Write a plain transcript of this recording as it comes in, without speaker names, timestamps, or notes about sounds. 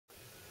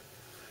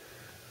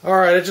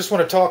Alright, I just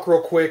want to talk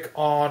real quick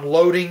on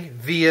loading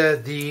via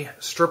the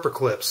stripper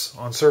clips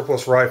on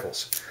surplus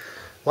rifles.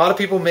 A lot of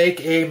people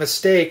make a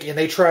mistake and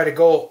they try to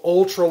go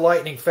ultra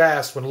lightning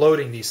fast when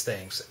loading these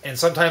things, and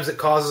sometimes it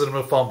causes them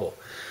to fumble.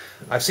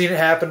 I've seen it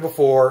happen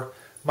before.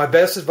 My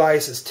best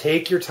advice is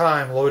take your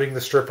time loading the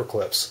stripper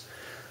clips.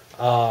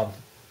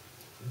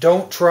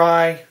 Don't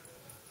try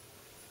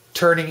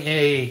turning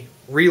a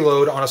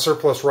reload on a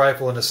surplus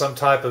rifle into some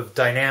type of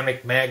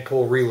dynamic mag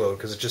pull reload,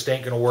 because it just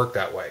ain't going to work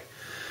that way.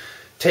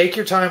 Take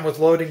your time with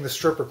loading the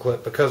stripper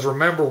clip, because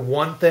remember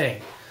one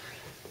thing,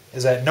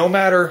 is that no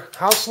matter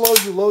how slow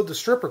you load the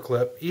stripper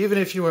clip, even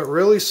if you went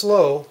really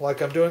slow,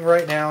 like I'm doing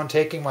right now and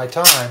taking my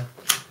time,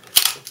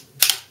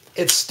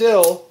 it's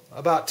still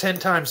about 10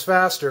 times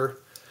faster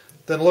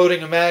than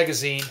loading a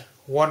magazine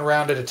one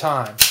round at a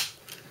time.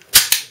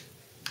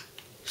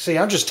 See,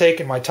 I'm just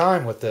taking my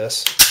time with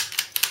this,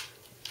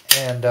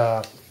 and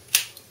I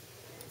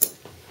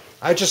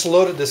just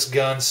loaded this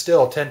gun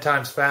still 10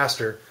 times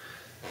faster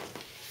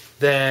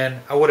than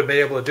I would have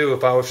been able to do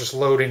if I was just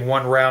loading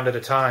one round at a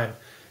time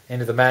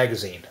into the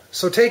magazine.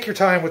 So take your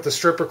time with the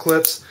stripper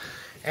clips,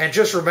 and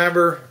just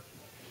remember,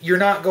 you're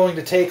not going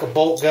to take a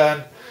bolt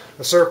gun,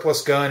 a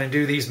surplus gun, and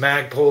do these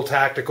mag pull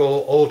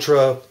tactical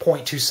ultra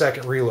 0.2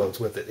 second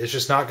reloads with it. It's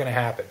just not going to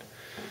happen.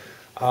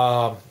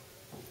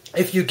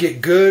 If you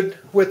get good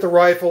with the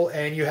rifle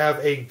and you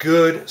have a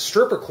good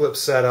stripper clip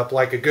setup,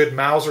 like a good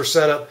Mauser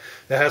setup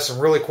that has some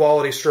really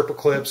quality stripper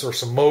clips, or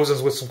some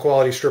Mosins with some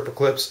quality stripper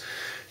clips,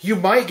 you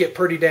might get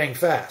pretty dang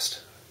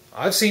fast.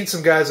 I've seen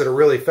some guys that are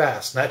really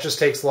fast, and that just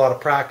takes a lot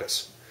of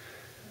practice.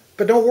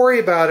 But don't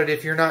worry about it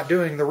if you're not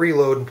doing the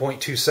reload in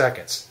 0.2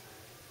 seconds.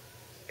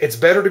 It's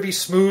better to be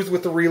smooth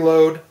with the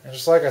reload, and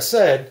just like I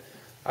said,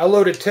 I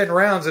loaded 10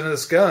 rounds into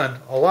this gun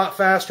a lot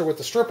faster with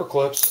the stripper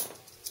clips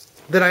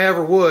than I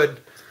ever would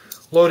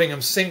loading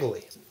them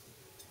singly.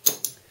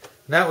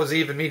 And that was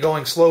even me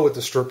going slow with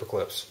the stripper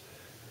clips.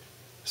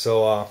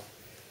 So,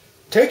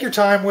 take your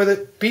time with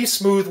it, be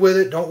smooth with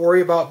it, don't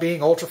worry about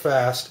being ultra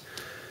fast.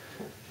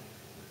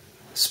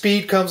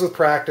 Speed comes with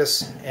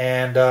practice,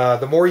 and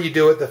the more you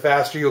do it, the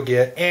faster you'll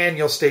get, and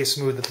you'll stay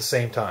smooth at the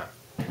same time.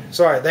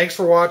 So, alright, thanks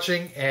for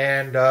watching,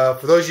 and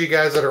for those of you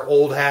guys that are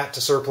old hat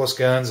to surplus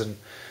guns and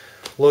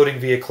loading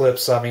via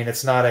clips, I mean,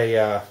 it's not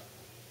a,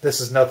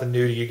 this is nothing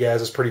new to you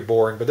guys, it's pretty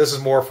boring, but this is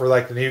more for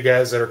like the new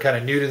guys that are kind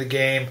of new to the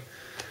game,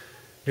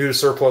 new to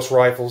surplus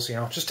rifles, you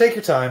know, just take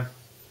your time,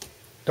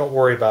 don't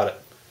worry about it.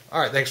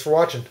 Alright, thanks for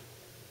watching.